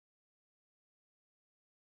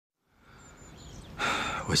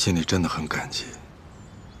我心里真的很感激，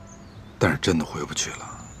但是真的回不去了。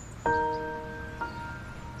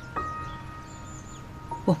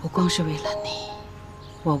我不光是为了你，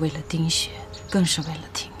我为了丁雪，更是为了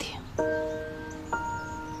婷婷。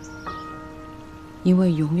因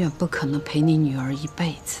为永远不可能陪你女儿一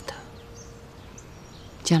辈子的，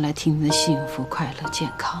将来婷婷的幸福、快乐、健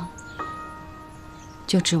康，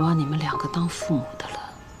就指望你们两个当父母的了。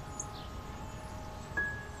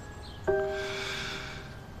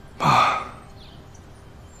 妈，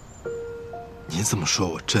你这么说，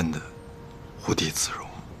我真的无地自容。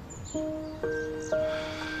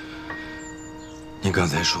您刚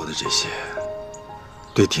才说的这些，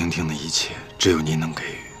对婷婷的一切，只有您能给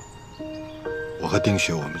予。我和丁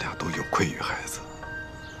雪，我们俩都有愧于孩子。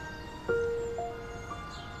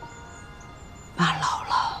妈老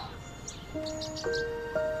了，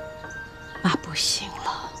妈不行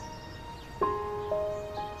了，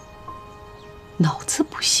脑子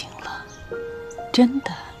不行了，真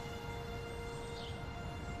的。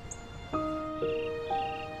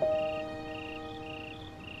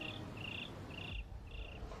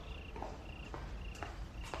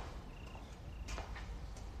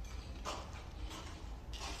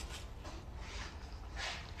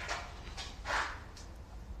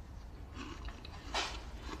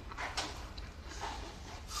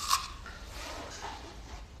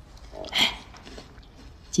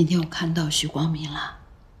今天我看到许光明了，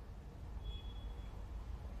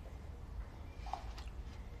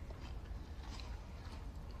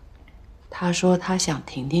他说他想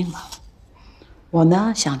婷婷了，我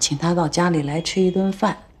呢想请他到家里来吃一顿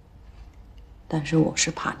饭，但是我是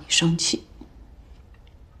怕你生气。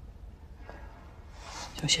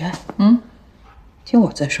小雪，听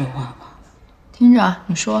我在说话吗？听着，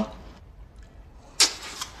你说。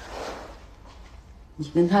你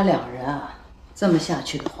跟他两人啊。 这么下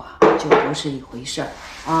去的话，就不是一回事儿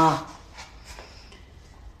啊！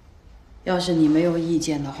要是你没有意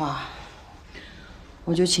见的话，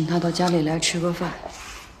我就请他到家里来吃个饭，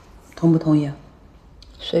同不同意？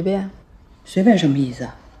随便。随便什么意思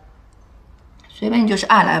啊？随便就是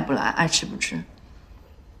爱来不来，爱吃不吃。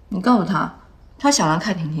你告诉他，他想来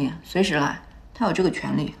看婷婷，随时来，他有这个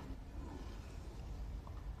权利。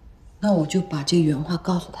那我就把这原话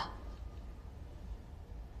告诉他。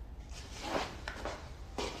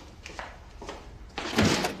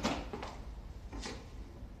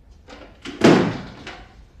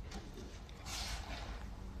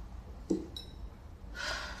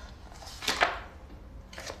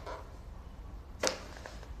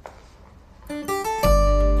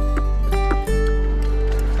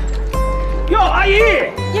 阿姨，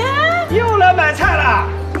又来买菜了。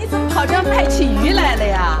你怎么跑这卖起鱼来了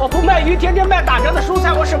呀？我不卖鱼，天天卖打折的蔬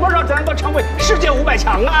菜，我什么时候才能够成为世界500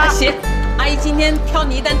强啊？行，阿姨今天挑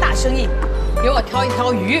你一单大生意，给我挑一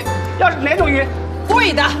条鱼。要是哪种鱼？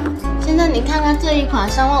贵的。先生，您看看这一款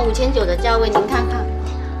35900的价位，您看看。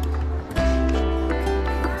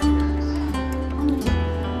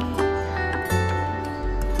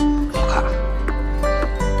好看，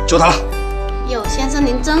就它了。 哟，先生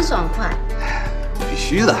您真爽快，必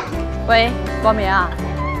须的。喂，光明啊，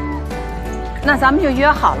那咱们就约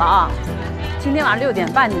好了啊，今天晚上6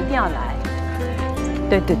点半你一定要来。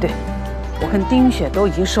对对对，我跟丁雪都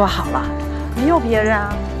已经说好了，没有别人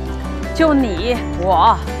啊，就你、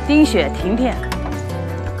我、丁雪、婷婷。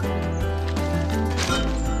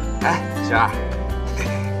哎，雪儿，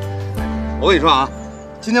我跟你说啊，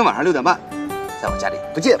今天晚上6点半，在我家里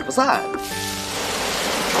不见不散。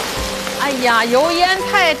 哎呀，油烟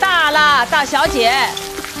太大了，大小姐，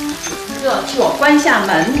这替我关下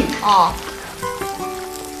门哦。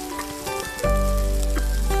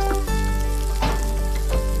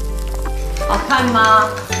好看吗？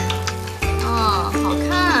好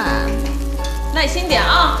看。耐心点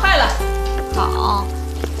啊，快了。好。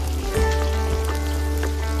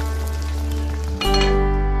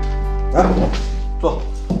来，坐。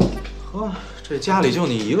呵，这家里就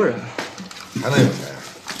你一个人，还能有谁？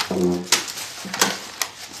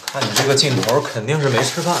 看你这个劲头，肯定是没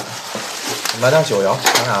吃饭。我买点酒肴，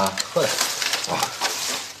咱俩喝点。啊，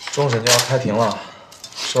终审就要开庭了，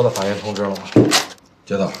收到法院通知了吗？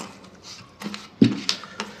接到了。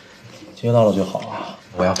接到了就好啊，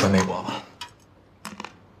我要回美国吧。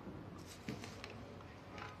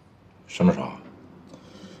什么时候？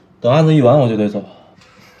等案子一完我就得走，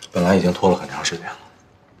本来已经拖了很长时间了。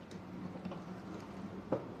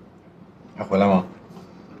还回来吗？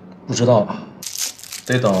不知道啊。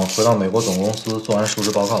 得等回到美国总公司做完述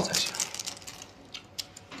职报告才行。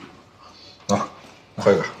啊，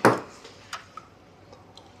喝一个。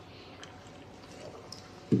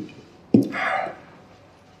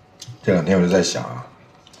这2天我就在想啊，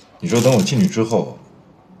你说等我进去之后，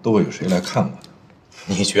都会有谁来看我呢？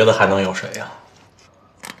你觉得还能有谁呀？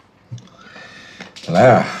本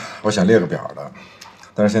来啊，我想列个表的，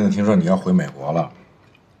但是现在听说你要回美国了，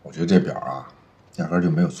我觉得这表啊，压根儿就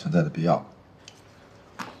没有存在的必要。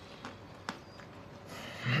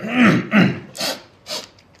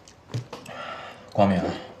光明，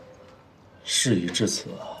事已至此，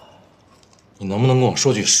你能不能跟我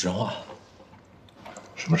说句实话？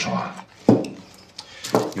什么实话？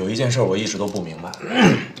有一件事我一直都不明白。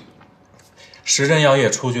时针药业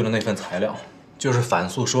出具了那份材料，就是反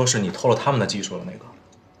诉说是你偷了他们的技术的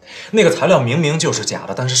那个材料明明就是假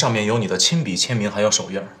的，但是上面有你的亲笔签名还有手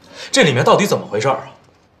印，这里面到底怎么回事啊？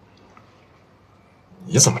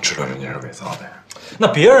你怎么知道人家是伪造的呀？那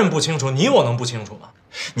别人不清楚，你我能不清楚吗？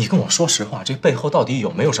你跟我说实话，这背后到底有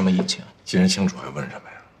没有什么隐情？既然清楚，还问什么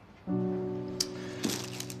呀？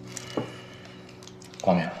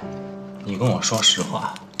光明，你跟我说实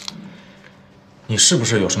话，你是不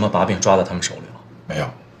是有什么把柄抓在他们手里了？没有，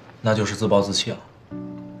那就是自暴自弃了。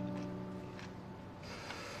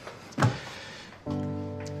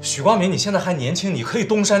许光明，你现在还年轻，你可以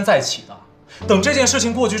东山再起的。等这件事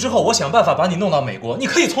情过去之后，我想办法把你弄到美国，你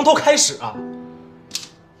可以从头开始啊。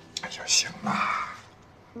哎呀，行了，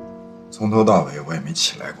从头到尾我也没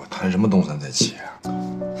起来过，谈什么东山再起啊？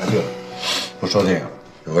哎，对了，不说这个了，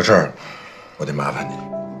有个事儿，我得麻烦你，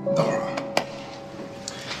你等会儿啊。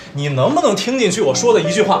你能不能听进去我说的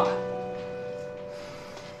一句话？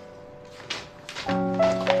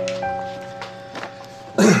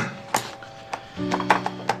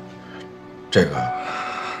这个，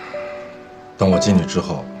等我进去之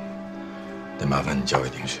后，得麻烦你交给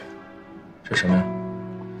丁雪。这什么呀？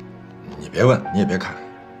你别问，你也别看，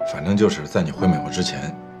反正就是在你回美国之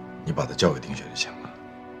前，你把它交给丁雪就行了。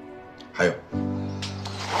还有，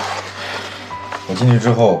我进去之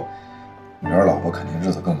后，女儿老婆肯定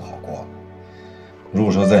日子更不好过了。如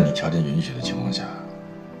果说在你条件允许的情况下，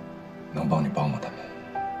能帮你帮帮他们，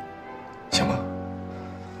行吗？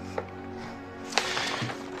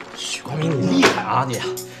许光明，你厉害啊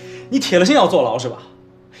你铁了心要坐牢是吧？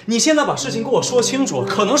你现在把事情跟我说清楚，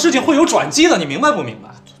可能事情会有转机的，你明白不明白？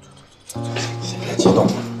先别激动，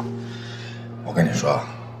我跟你说，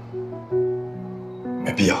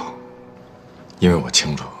没必要，因为我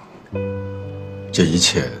清楚，这一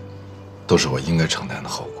切都是我应该承担的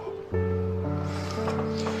后果。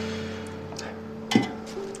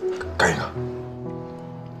干一个。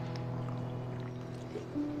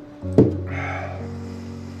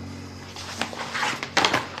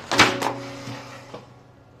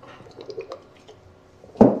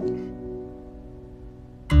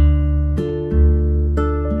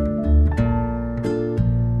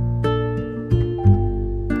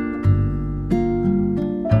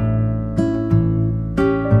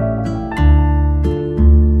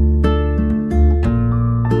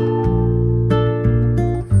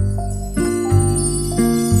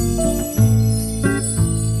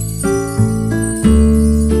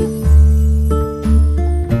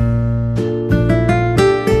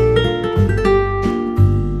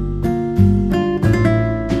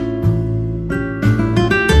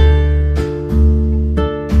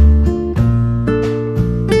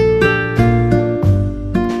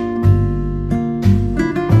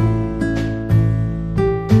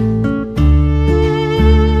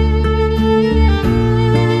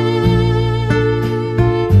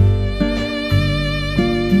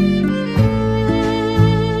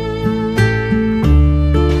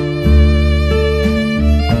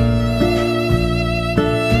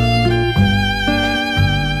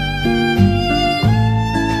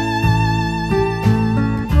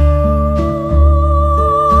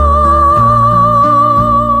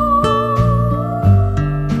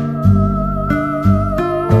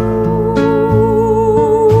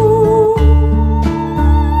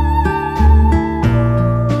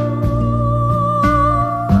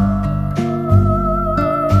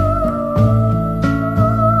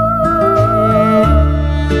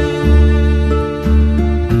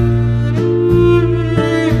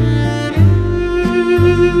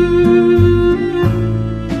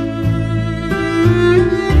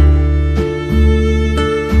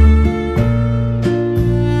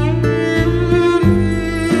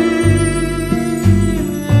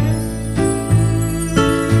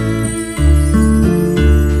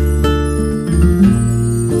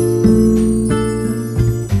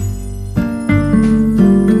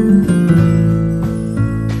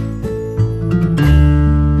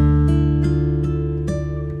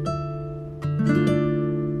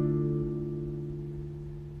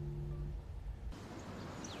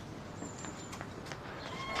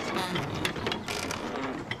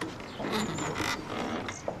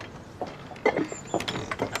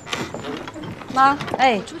妈，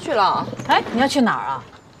哎，我出去了。哎，你要去哪儿啊？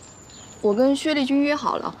我跟薛丽君约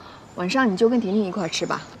好了，晚上你就跟婷婷一块吃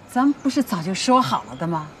吧。咱们不是早就说好了的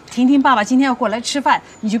吗？婷婷爸爸今天要过来吃饭，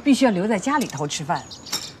你就必须要留在家里头吃饭。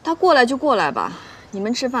他过来就过来吧，你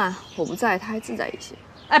们吃饭，我不在，他还自在一些。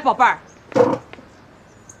哎，宝贝儿，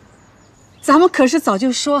咱们可是早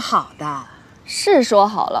就说好的。是说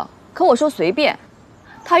好了，可我说随便，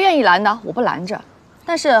他愿意拦的，我不拦着，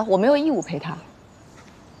但是我没有义务陪他。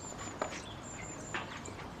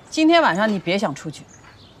今天晚上你别想出去。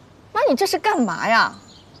妈，你这是干嘛呀？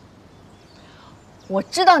我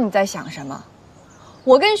知道你在想什么。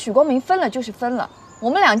我跟许光明分了就是分了，我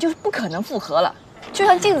们俩就是不可能复合了。就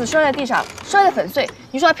像镜子摔在地上，摔得粉碎，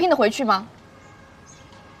你说还拼得回去吗？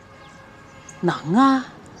能啊，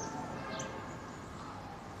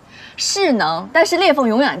是能，但是裂缝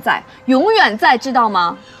永远在，永远在，知道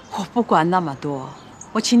吗？我不管那么多，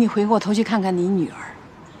我请你回过头去看看你女儿。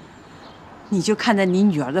你就看在你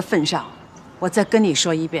女儿的份上，我再跟你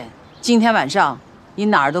说一遍，今天晚上你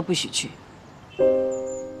哪儿都不许去。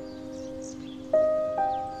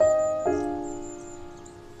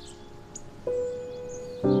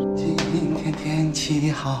今天天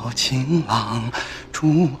气好晴朗，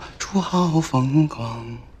处处好风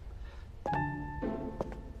光。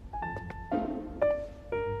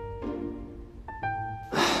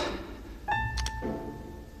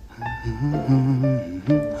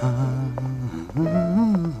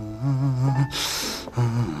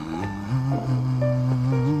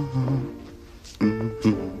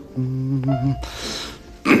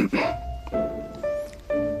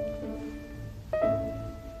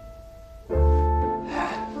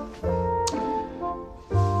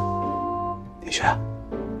女婿，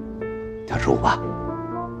跳支舞吧。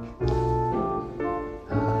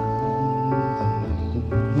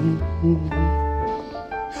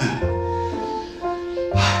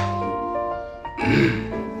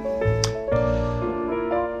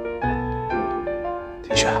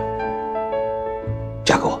女婿，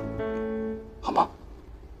嫁给我，好吗？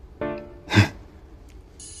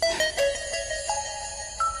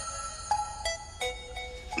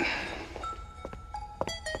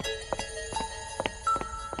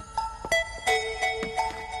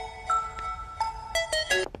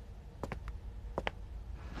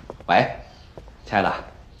喂，亲爱的，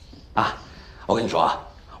啊，我跟你说啊，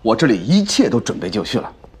我这里一切都准备就绪了，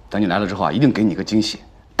等你来了之后啊，一定给你一个惊喜，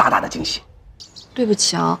大大的惊喜。对不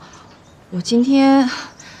起啊，我今天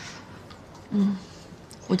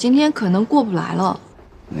可能过不来了。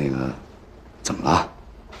那个，怎么了？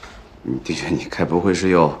的确，你该不会是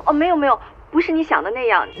又……哦，没有，不是你想的那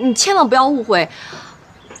样，你千万不要误会。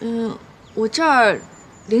我这儿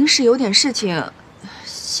临时有点事情，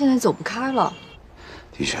现在走不开了。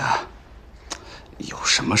的确啊，有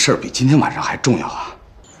什么事儿比今天晚上还重要啊？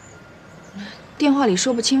电话里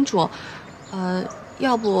说不清楚，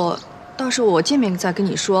要不到时候我见面再跟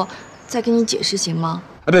你说，再跟你解释行吗？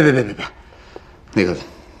哎，别，那个，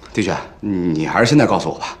的确，你还是现在告诉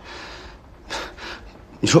我吧。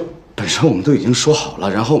你说，本身我们都已经说好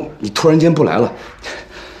了，然后你突然间不来了，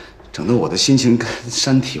整得我的心情跟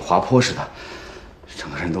山体滑坡似的，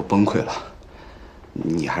整个人都崩溃了。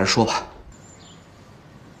你还是说吧。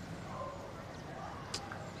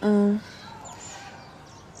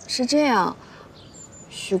是这样，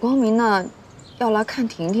许光明呢要来看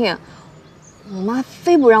婷婷，我妈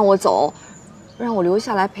非不让我走，让我留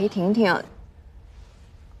下来陪婷婷。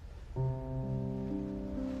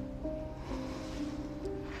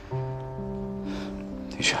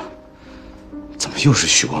的确，怎么又是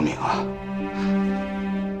许光明啊？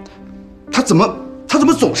他怎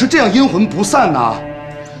么总是这样阴魂不散呢？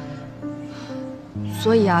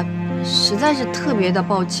所以啊，实在是特别的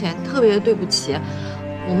抱歉，特别的对不起。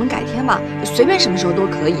我们改天吧，随便什么时候都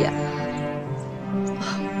可以。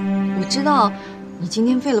我知道你今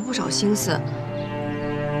天费了不少心思，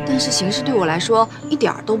但是形式对我来说一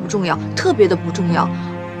点儿都不重要，特别的不重要。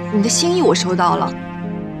你的心意我收到了。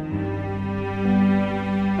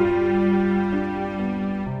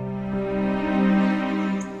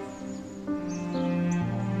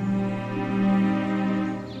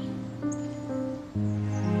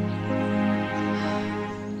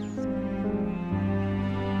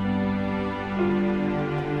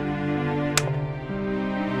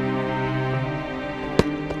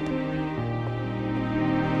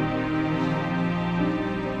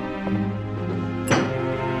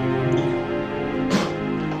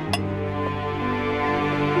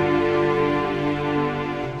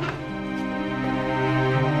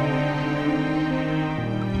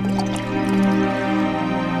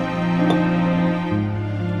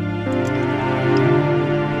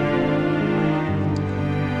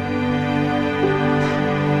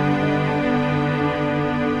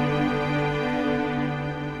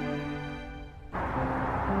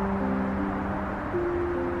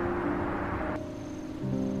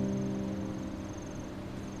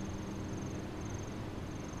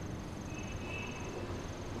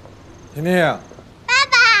婷婷，爸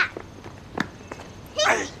爸，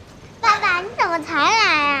爸爸，你怎么才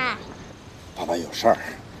来啊？爸爸有事儿，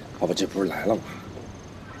爸爸这不是来了吗？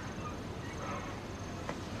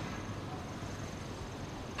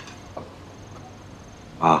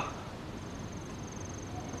啊，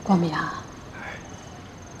光明啊，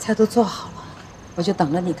菜都做好了，我就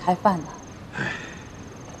等着你开饭呢。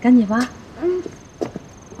赶紧吧。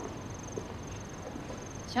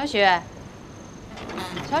小雪，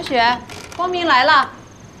小雪，光明来了。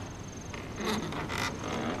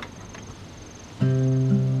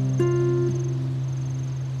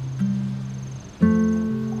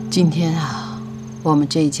今天啊，我们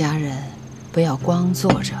这一家人不要光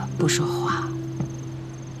坐着不说话。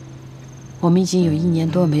我们已经有1年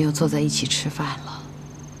多没有坐在一起吃饭了。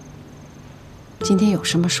今天有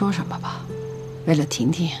什么说什么吧，为了婷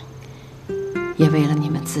婷，也为了你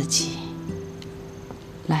们自己。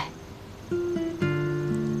来，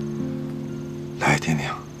来，婷婷，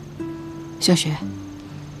小雪，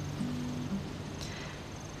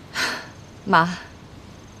妈，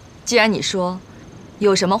既然你说，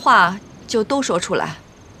有什么话就都说出来。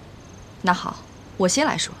那好，我先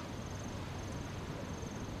来说。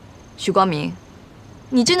许光明，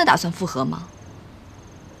你真的打算复合吗？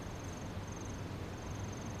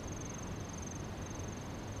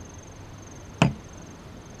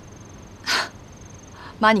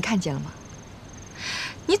妈，你看见了吗？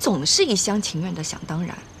你总是一厢情愿的想当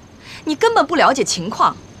然，你根本不了解情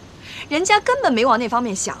况，人家根本没往那方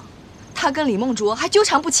面想，他跟李梦竹还纠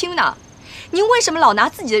缠不清呢。您为什么老拿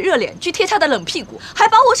自己的热脸去贴他的冷屁股，还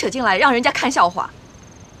把我扯进来，让人家看笑话？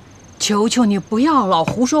求求你不要老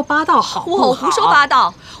胡说八道，好不好？我胡说八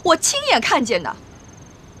道，我亲眼看见的。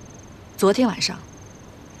昨天晚上，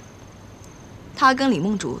他跟李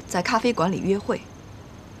梦竹在咖啡馆里约会，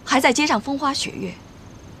还在街上风花雪月，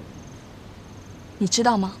你知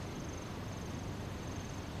道吗？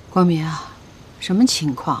光明啊，什么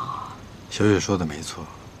情况啊？小雪说的没错，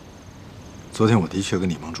昨天我的确跟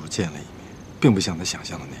李梦竹见了一面，并不像她想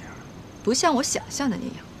象的那样。不像我想象的那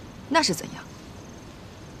样，那是怎样？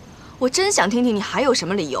我真想听听你还有什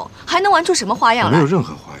么理由，还能玩出什么花样来？我没有任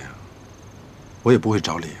何花样，我也不会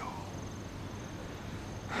找理由。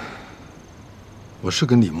我是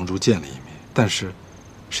跟李梦竹见了一面，但是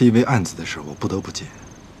是因为案子的事，我不得不见。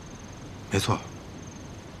没错，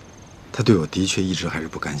他对我的确一直还是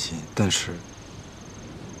不甘心，但是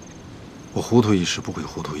我糊涂一时不会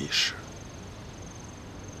糊涂一世。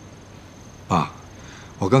爸，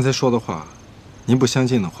我刚才说的话，您不相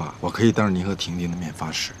信的话，我可以当着您和婷婷的面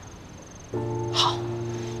发誓。好，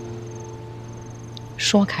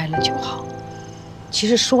说开了就好。其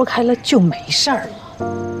实说开了就没事儿了。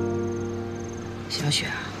小雪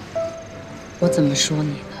啊，我怎么说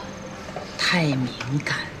你呢？太敏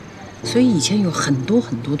感，所以以前有很多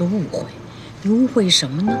的误会。你误会什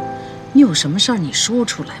么呢？你有什么事儿你说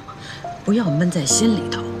出来嘛，不要闷在心里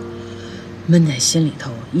头。闷在心里头，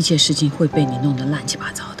一切事情会被你弄得乱七八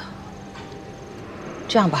糟的。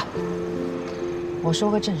这样吧，我说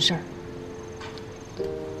个正事儿。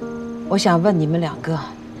我想问你们2个，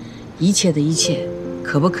一切的一切，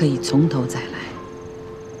可不可以从头再来？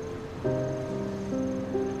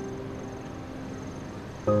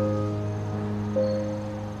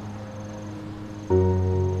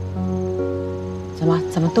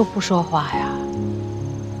怎么都不说话呀？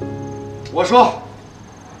我说，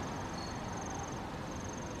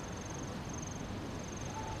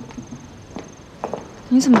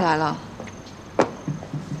你怎么来了？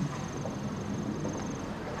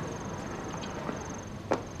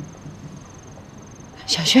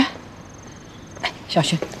小雪，哎，小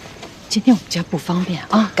雪，今天我们家不方便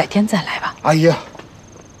啊，改天再来吧。阿姨，我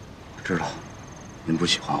知道您不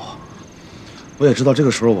喜欢我，我也知道这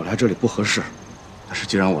个时候我来这里不合适，但是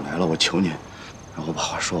既然我来了，我求您让我把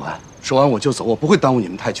话说完，说完我就走，我不会耽误你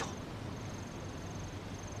们太久。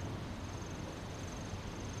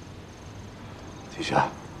婷雪，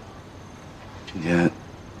今天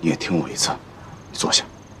你也听我一次，你坐下。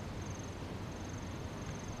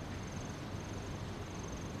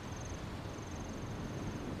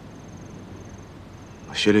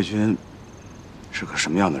薛烈军是个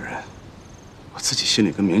什么样的人，我自己心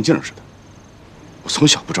里跟明镜似的。我从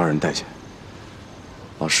小不招人待见，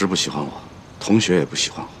老师不喜欢我，同学也不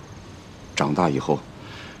喜欢我。长大以后，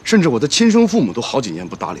甚至我的亲生父母都好几年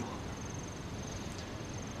不搭理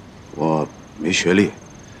我。我没学历，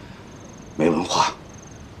没文化，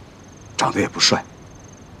长得也不帅，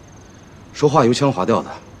说话油腔滑调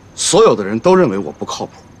的，所有的人都认为我不靠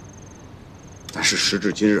谱。但是时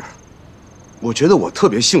至今日，我觉得我特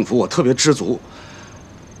别幸福，我特别知足，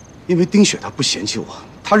因为丁雪她不嫌弃我，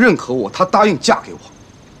她认可我，她答应嫁给我。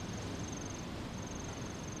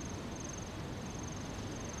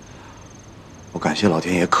感谢老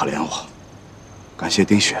天爷可怜我，感谢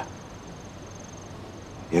丁雪，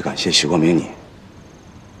也感谢许光明你。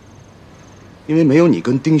因为没有你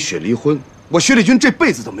跟丁雪离婚，我薛立军这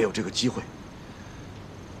辈子都没有这个机会。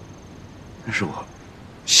但是我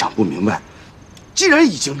想不明白，既然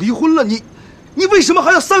已经离婚了，你为什么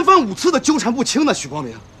还要3番5次的纠缠不清呢？许光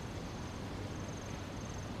明，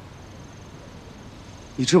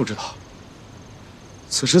你知不知道，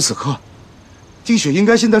此时此刻，丁雪应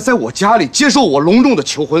该现在在我家里接受我隆重的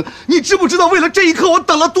求婚。你知不知道，为了这一刻我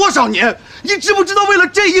等了多少年？你知不知道，为了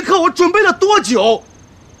这一刻我准备了多久？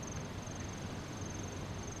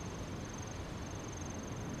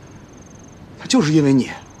他就是因为你。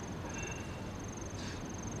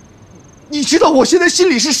你知道我现在心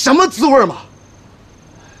里是什么滋味吗？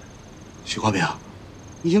许光明，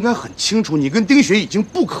你应该很清楚，你跟丁雪已经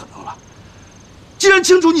不可能了。既然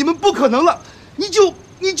清楚你们不可能了，你就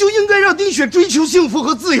应该让丁雪追求幸福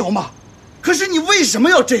和自由嘛。可是你为什么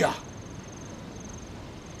要这样？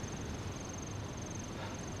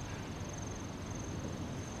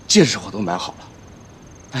戒指我都买好了，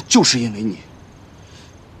那就是因为你。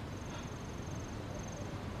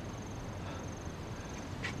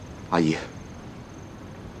阿姨，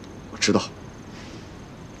我知道，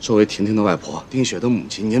作为婷婷的外婆，丁雪的母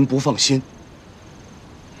亲，您不放心，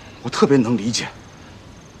我特别能理解。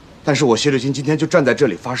但是我薛立军今天就站在这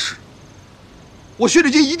里发誓，我薛立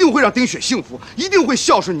军一定会让丁雪幸福，一定会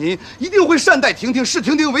孝顺您，一定会善待婷婷，视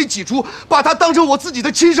婷婷为己出，把她当成我自己的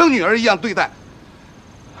亲生女儿一样对待。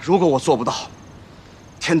如果我做不到，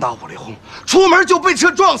天打五雷轰，出门就被车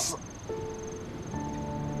撞死。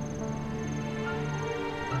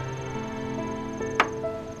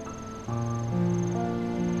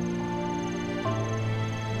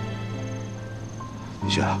李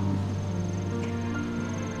雪，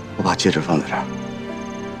我把戒指放在这儿，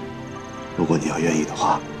如果你要愿意的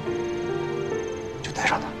话，就戴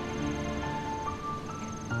上它；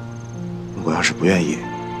如果要是不愿意，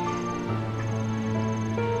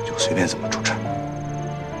就随便怎么处置。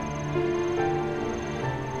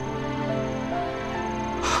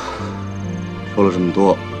说了这么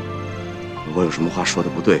多，如果有什么话说的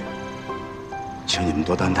不对，请你们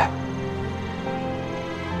多担待，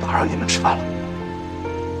打扰你们吃饭了。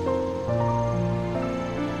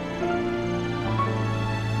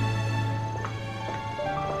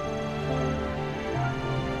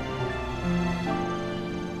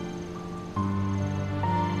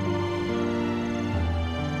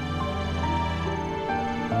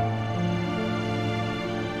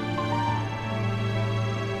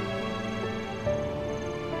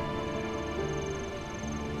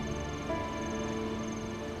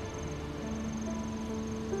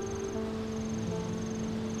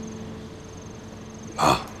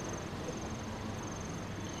妈，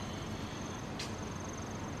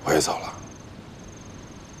我也走了。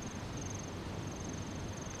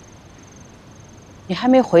你还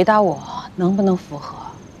没回答我能不能复合？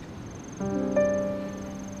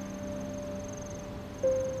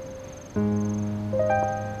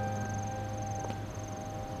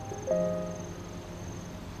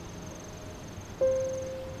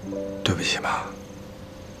对不起，妈，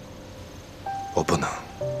我不能。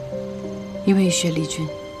因为薛立军，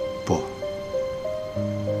不，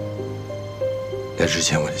来之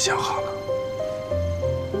前我就想好了。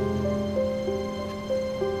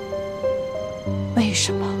为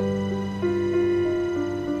什么？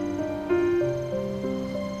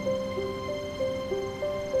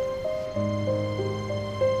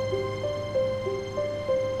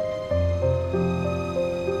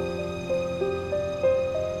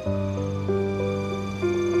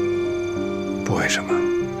不为什么。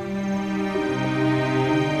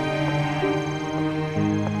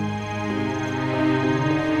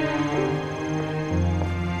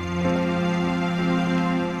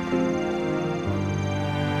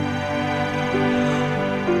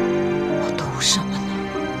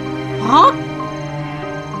啊！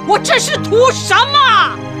我这是图什么？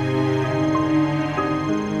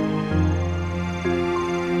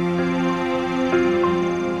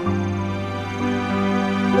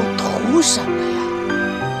我图什么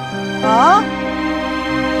呀？啊！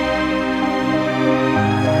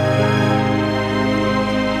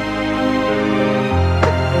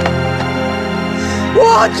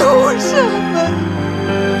我图什么？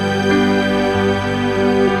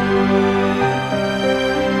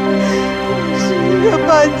个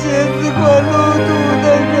半截子快路途的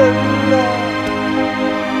人了，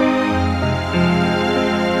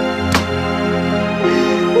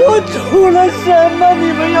我图了什么？你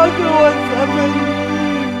们要对我这么逆？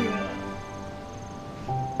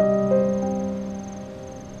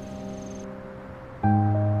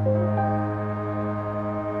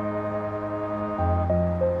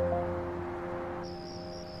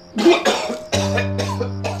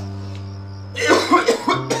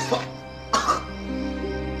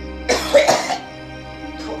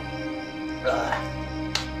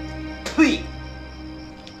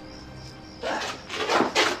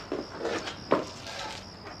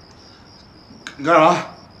你干啥？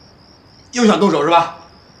又想动手是吧？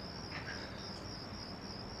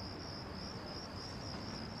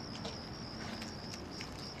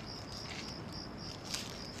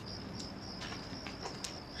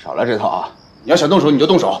少来这套啊！你要想动手你就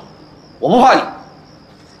动手，我不怕你。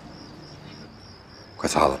快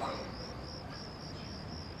擦了吧。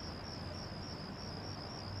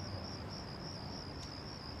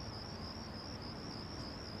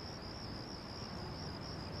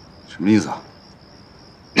什么意思啊？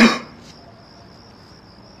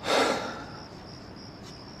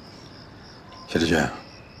谢志轩，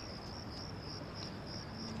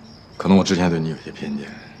可能我之前对你有些偏见，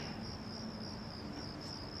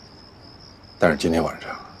但是今天晚上，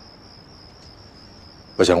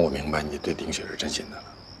我想我明白你对丁雪是真心的了。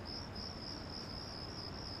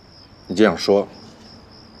你这样说，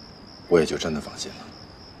我也就真的放心了。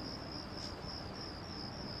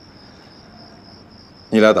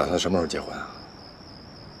你俩打算什么时候结婚啊？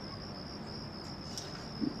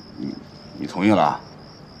你同意了啊？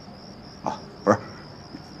啊，不是，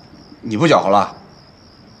你不搅和了？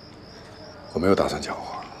我没有打算搅和，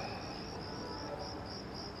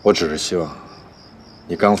我只是希望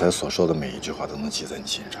你刚才所说的每一句话都能记在你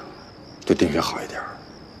心上，对丁雪好一点，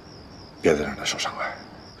别再让她受伤害。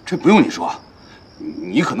这不用你说，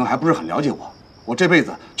你可能还不是很了解我。我这辈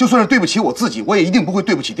子就算是对不起我自己，我也一定不会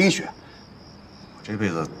对不起丁雪。我这辈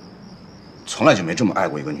子从来就没这么爱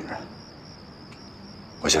过一个女人。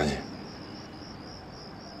我相信。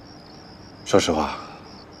说实话，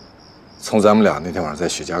从咱们俩那天晚上在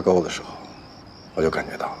许家沟的时候，我就感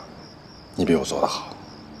觉到了，你比我做得好。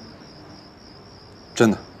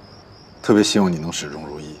真的，特别希望你能始终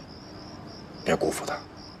如一，别辜负她。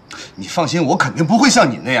你放心，我肯定不会像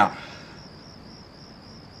你那样。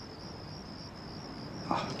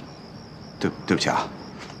啊，对不起啊，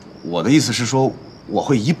我的意思是说，我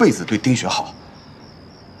会一辈子对丁雪好。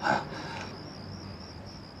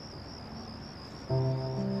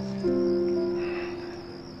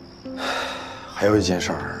还有一件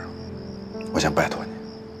事儿，我想拜托你。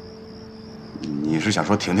你是想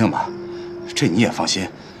说婷婷吧？这你也放心，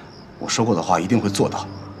我说过的话一定会做到。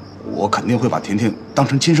我肯定会把婷婷当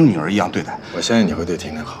成亲生女儿一样对待。我相信你会对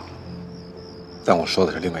婷婷好，但我说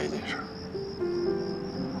的是另外一件事。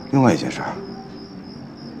另外一件事，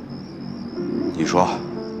你说。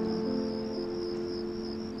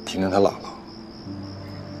婷婷她姥姥，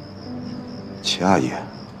齐阿姨，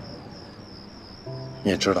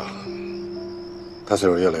你也知道，她岁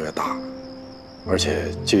数越来越大了，而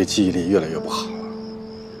且这个记忆力越来越不好了，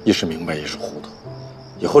一时明白一时糊涂，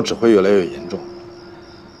以后只会越来越严重。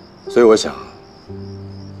所以我想，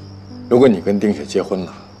如果你跟丁雪结婚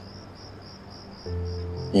了，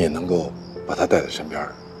你也能够把她带在身边，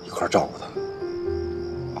一块照顾她。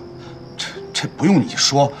这不用你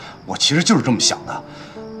说，我其实就是这么想的。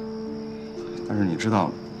但是你知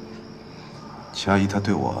道，齐阿姨她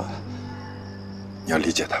对我，你要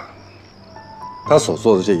理解她，她所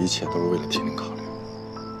做的这一切都是为了婷婷考虑。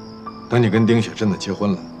等你跟丁雪真的结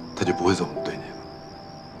婚了，她就不会这么对你了。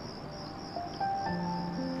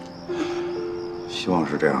希望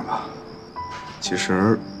是这样吧。其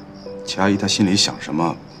实，齐阿姨她心里想什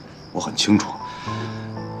么，我很清楚。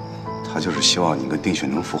她就是希望你跟丁雪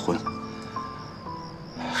能复婚。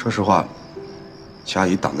说实话，齐阿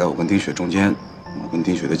姨挡在我跟丁雪中间，我跟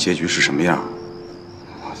丁雪的结局是什么样，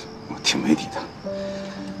我挺没底的。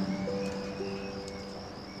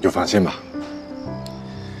你就放心吧，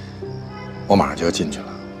我马上就要进去了。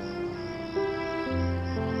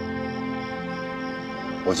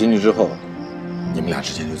我进去之后，你们俩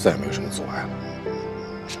之间就再也没有什么阻碍了。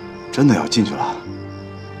真的要进去了？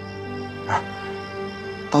不是，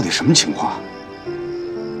到底什么情况？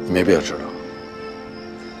你没必要知道，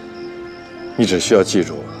你只需要记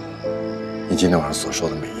住你今天晚上所说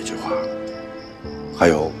的每一句话，还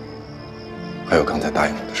有刚才答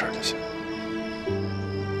应我的事儿就行。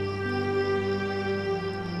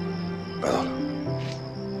拜托了。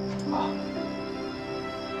啊。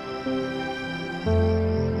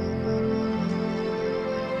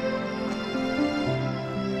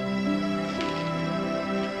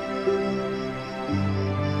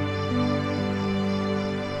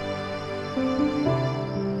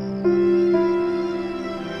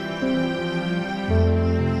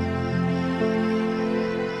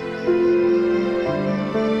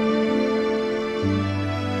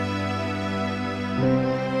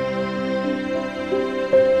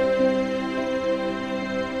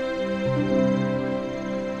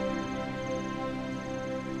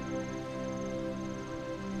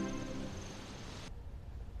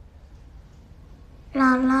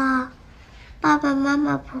姥姥，爸爸妈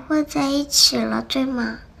妈不会在一起了，对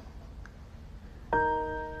吗？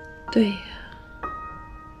对呀。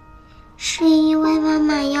是因为妈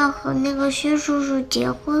妈要和那个薛叔叔结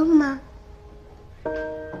婚吗？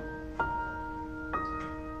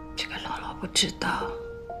这个姥姥不知道。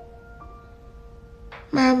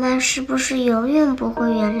妈妈是不是永远不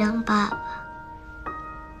会原谅爸爸？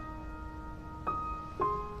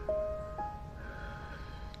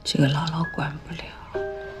这个姥姥管不了，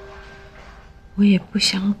我也不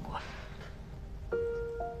想管。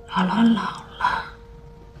姥姥老了，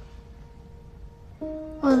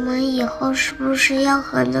我们以后是不是要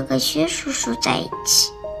和那个薛叔叔在一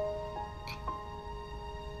起？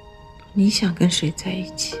你想跟谁在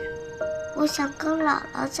一起？我想跟姥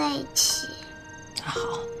姥在一起。那好，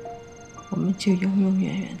我们就永永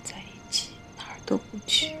远远在一起，哪儿都不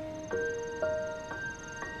去。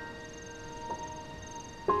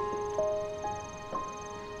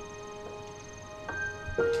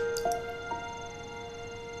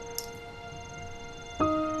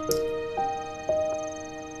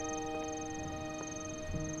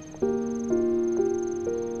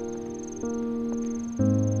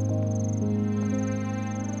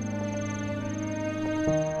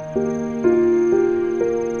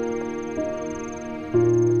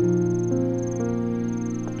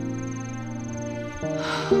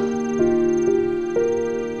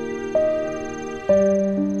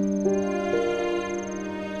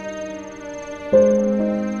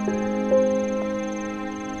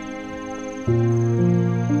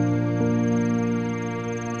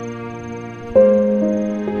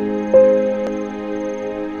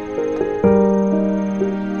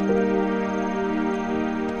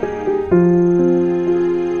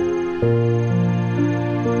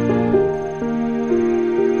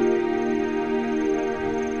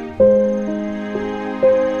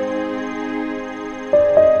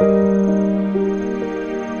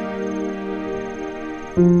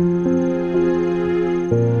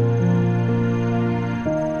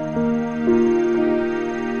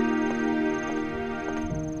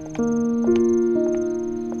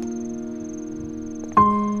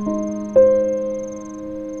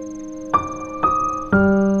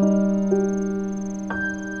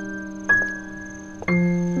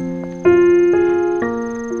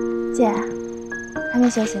姐，还没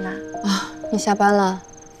休息呢？啊，你下班了？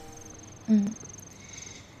嗯。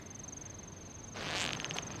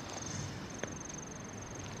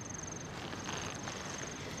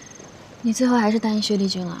你最后还是答应薛丽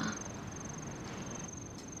君了？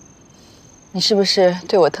你是不是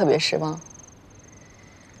对我特别失望？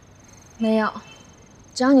没有，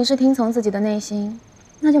只要你是听从自己的内心，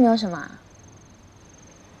那就没有什么啊。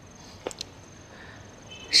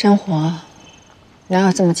生活哪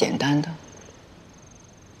有这么简单的？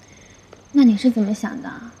那你是怎么想的？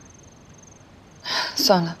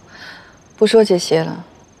算了，不说这些了。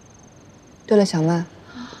对了，小曼，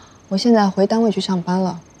我现在回单位去上班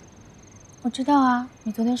了。我知道啊，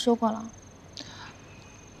你昨天说过了。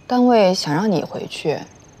单位想让你回去，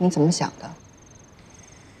你怎么想的？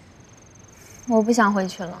我不想回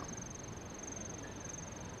去了。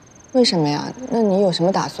为什么呀？那你有什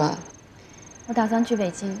么打算？我打算去北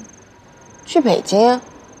京。去北京？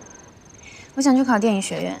我想去考电影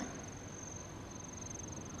学院。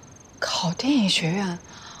考电影学院？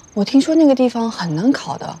我听说那个地方很难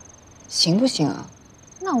考的，行不行啊？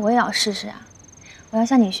那我也要试试啊！我要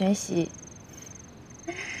向你学习。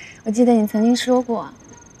我记得你曾经说过，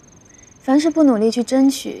凡是不努力去争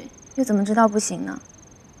取，又怎么知道不行呢？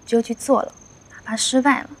只有去做了，哪怕失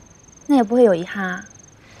败了，那也不会有遗憾啊。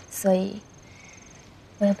所以，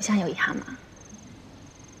我也不想有遗憾嘛。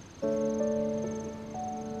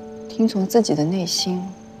听从自己的内心，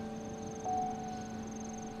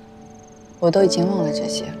我都已经忘了这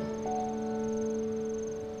些了。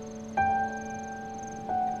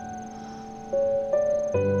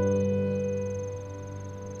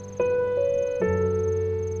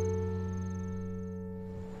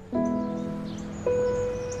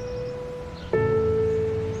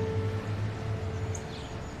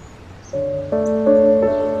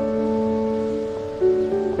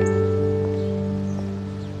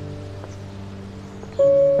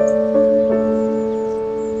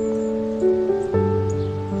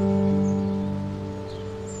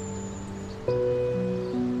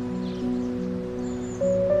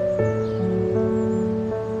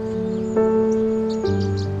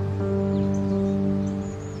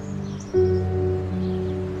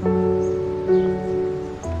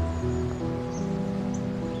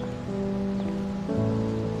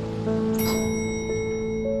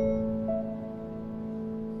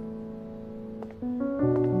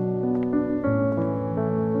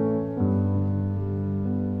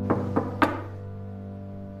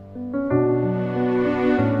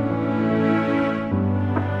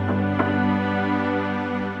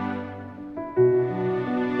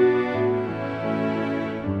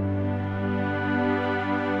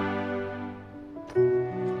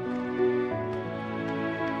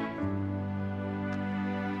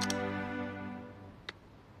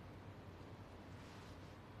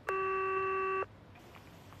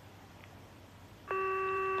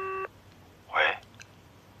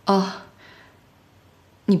哦，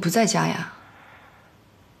你不在家呀？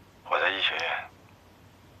我在医学院。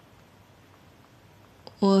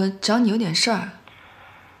我找你有点事儿。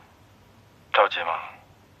着急吗？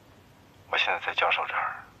我现在在教授这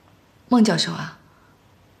儿。孟教授啊？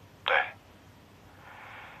对。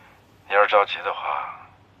你要是着急的话，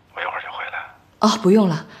我一会儿就回来。哦，不用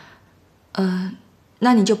了。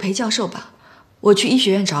那你就陪教授吧，我去医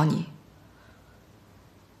学院找你。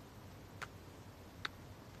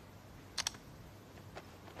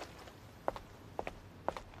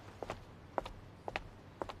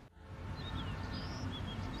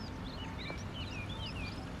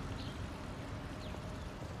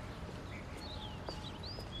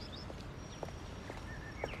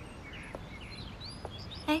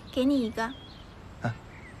哎，给你一个。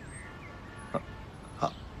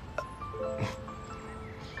好。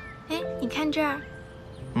哎，你看这儿。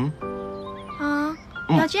嗯。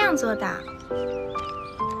要这样做的。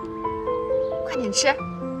快点吃，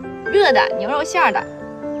热的牛肉馅儿的。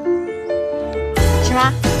吃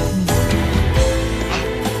吗？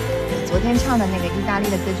昨天唱的那个意大利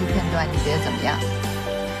的歌剧片段，你觉得怎么样？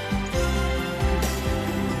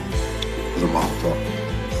不怎么好做。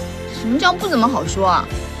什么叫不怎么好说啊？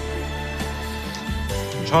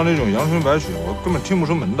你唱那种阳春白曲，我根本听不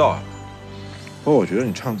出门道来。不过我觉得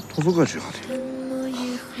你唱通俗歌曲好听。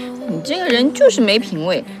你这个人就是没品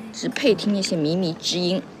味，只配听那些靡靡之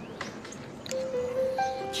音。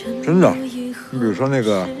真的，你比如说那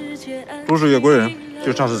个《都市夜归人》，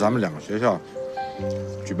就上次咱们2个学校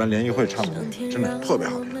举办联谊会唱的那个，真的特别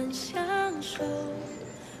好听。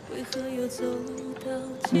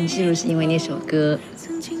你是不是因为那首歌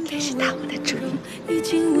开始打我的主意？已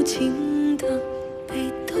经无情的被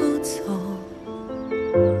偷走，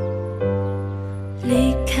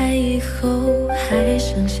离开以后还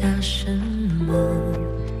剩下什么？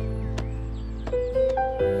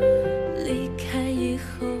离开以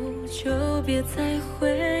后就别再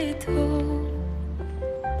回头。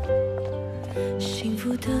幸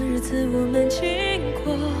福的日子我们经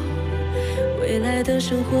过，未来的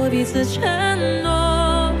生活彼此承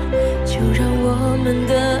诺，就让我们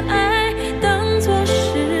的爱当作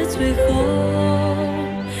是最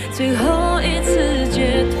后一次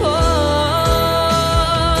解脱。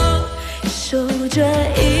守着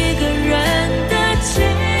一个人的寂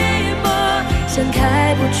寞，像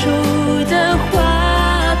开不出的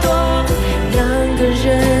花朵，两个人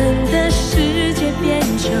的世界变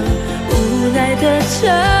成无奈的沉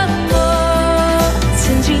默。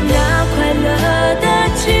曾经那快乐的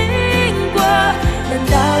经过，难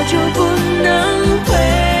道就不能回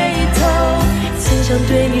头？曾想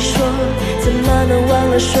对你说，怎么能忘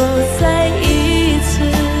了说再一次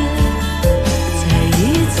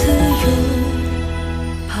拥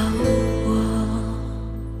抱我。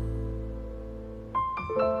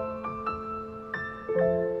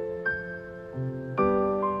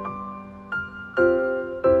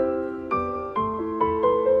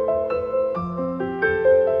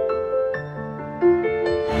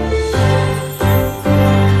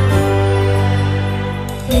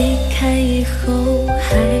离开以后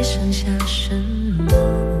还剩下什么？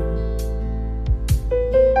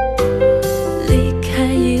离开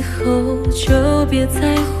以后就别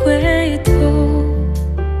再回头。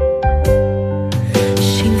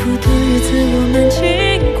幸福的日子我们经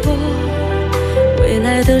过，未来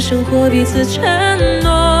的生活彼此承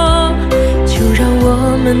诺，就让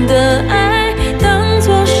我们的爱当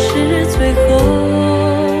作是最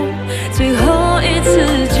后一次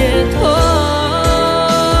解脱。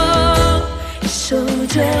守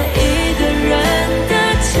着一个人的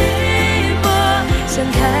寂寞，像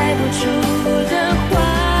开不出的花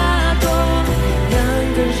朵，两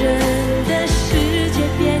个人的世界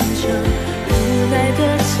变成无奈的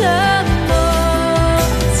沉默。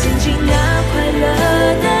曾经那快乐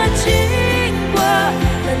的经过，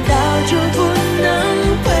难道就不能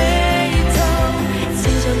回头？曾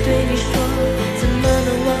想对你说，怎么能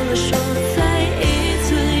忘了说再一次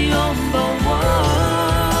拥抱我？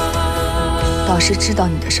老师知道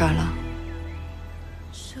你的事儿了。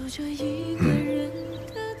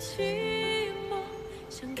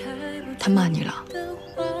他骂你了？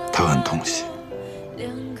他很痛心。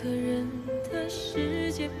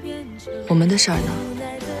我们的事儿呢？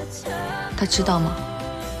他知道吗？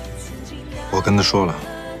我跟他说了。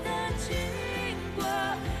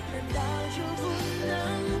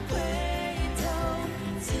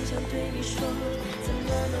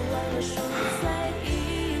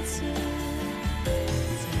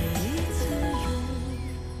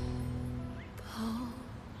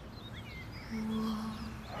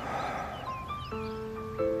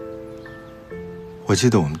我记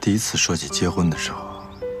得我们第一次说起结婚的时候，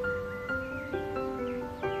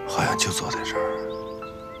就坐在这儿。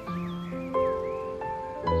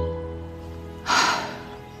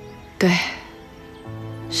对，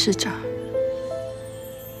是这儿。